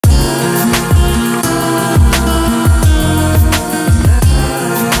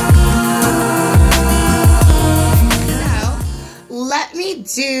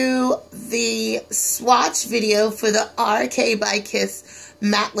do the swatch video for the RK by Kiss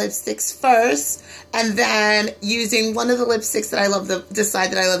matte lipsticks first, and then using one of the lipsticks that I love,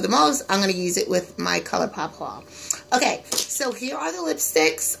 decide that I love the most, I'm going to use it with my ColourPop haul. Okay, so here are the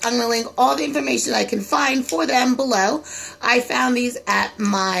lipsticks. I'm going to link all the information I can find for them below. I found these at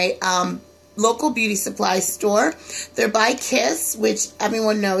my local beauty supply store. They're by Kiss, which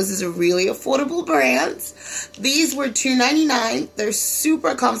everyone knows is a really affordable brand. These were $2.99. They're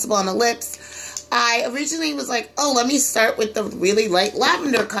super comfortable on the lips. I originally was like, oh, let me start with the really light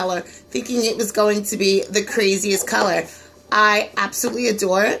lavender color, thinking it was going to be the craziest color. I absolutely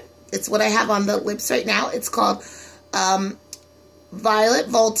adore it. It's what I have on the lips right now. It's called Violet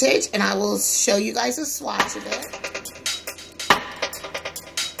Voltage, and I will show you guys a swatch of it.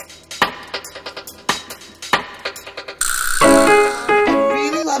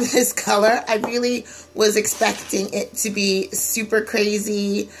 This color, I really was expecting it to be super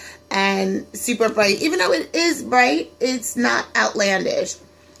crazy and super bright. Even though it is bright, it's not outlandish.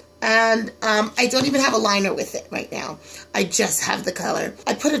 And I don't even have a liner with it right now. I just have the color.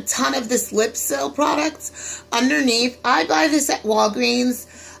 I put a ton of this lip seal product underneath. I buy this at Walgreens.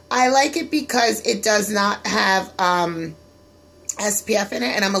 I like it because it does not have SPF in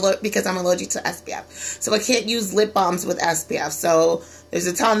it, and because I'm allergic to SPF. So I can't use lip balms with SPF. So there's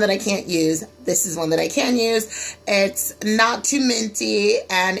a ton that I can't use. This is one that I can use. It's not too minty,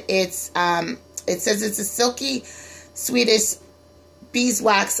 and it's it says it's a silky Swedish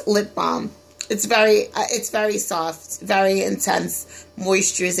beeswax lip balm. It's very soft, very intense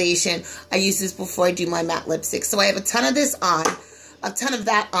moisturization. I use this before I do my matte lipstick. So I have a ton of this on. A ton of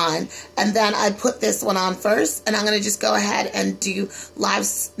that on, and then I put this one on first, and I'm going to just go ahead and do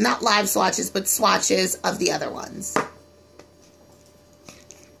not live swatches, but swatches of the other ones.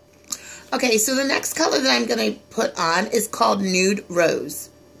 Okay, so the next color that I'm going to put on is called Nude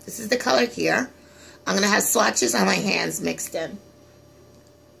Rose. This is the color here. I'm going to have swatches on my hands mixed in.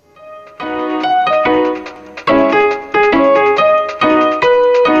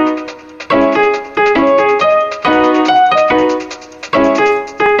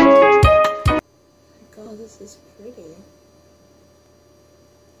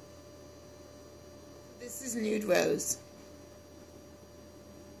 This is Nude Rose.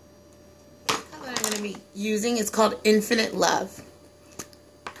 The color I'm going to be using is called Infinite Love.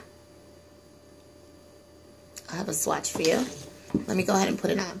 I have a swatch for you. Let me go ahead and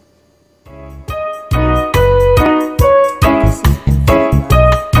put it on.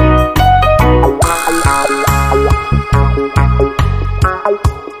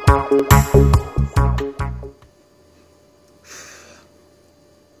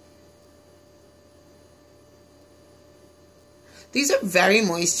 These are very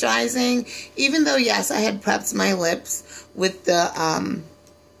moisturizing, even though, yes, I had prepped my lips with the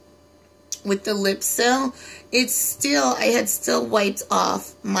lip seal. It's still, I had still wiped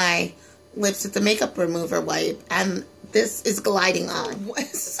off my lips with the makeup remover wipe, and this is gliding on.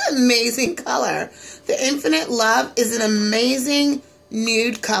 This is an amazing color. The Infinite Love is an amazing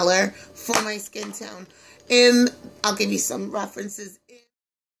nude color for my skin tone. And I'll give you some references.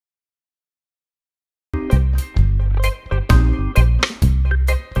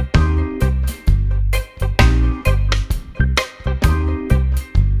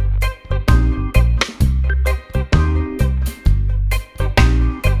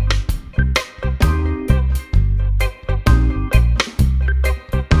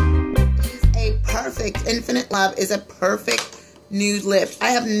 Infinite Love is a perfect nude lip. I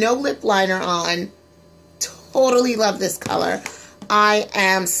have no lip liner on. Totally love this color. I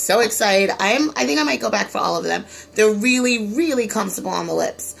am so excited. I think I might go back for all of them. They're really, really comfortable on the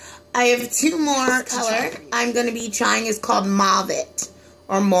lips. I have two more color I'm going to be trying. Is called Mauve It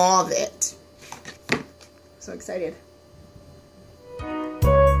or Mauve It. So excited.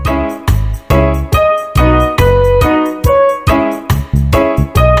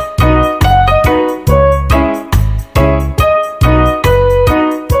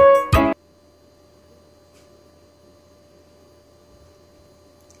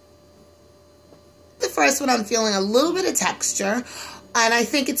 First one, I'm feeling a little bit of texture, and I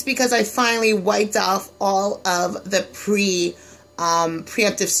think it's because I finally wiped off all of the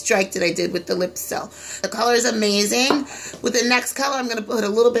preemptive strike that I did with the lip seal. The color is amazing. With the next color, I'm going to put a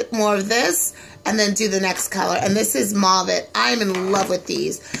little bit more of this and then do the next color, and this is Mauve It. I'm in love with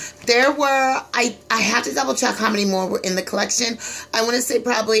these. There were, I have to double check how many more were in the collection. I want to say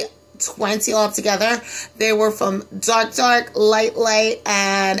probably 20 altogether. They were from dark, light,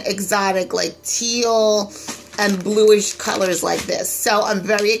 and exotic, like teal and bluish colors like this. So I'm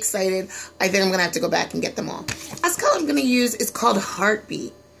very excited. I think I'm going to have to go back and get them all. Last color I'm going to use is called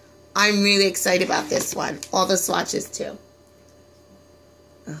Heartbeat. I'm really excited about this one. All the swatches too.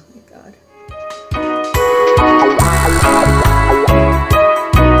 Oh my God.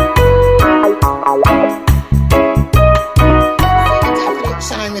 Definite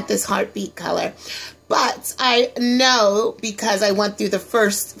shine with this Heartbeat color. But I know, because I went through the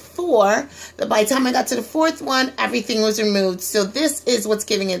first 4, that by the time I got to the 4th one, everything was removed. So this is what's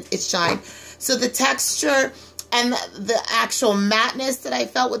giving it its shine. So the texture and the actual mateness that I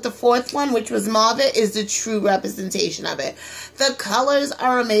felt with the 4th one, which was mauve, is the true representation of it. The colors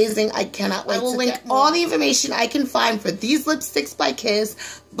are amazing. I cannot wait. I will link all the information I can find for these lipsticks by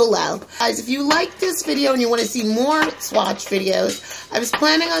Kiss below. Guys, if you like this video and you want to see more swatch videos, I was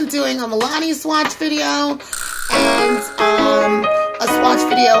planning on doing a Milani swatch video and a swatch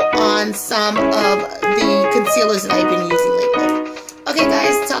video on some of the concealers that I've been using lately. Okay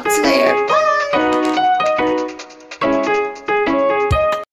guys, talk to you later.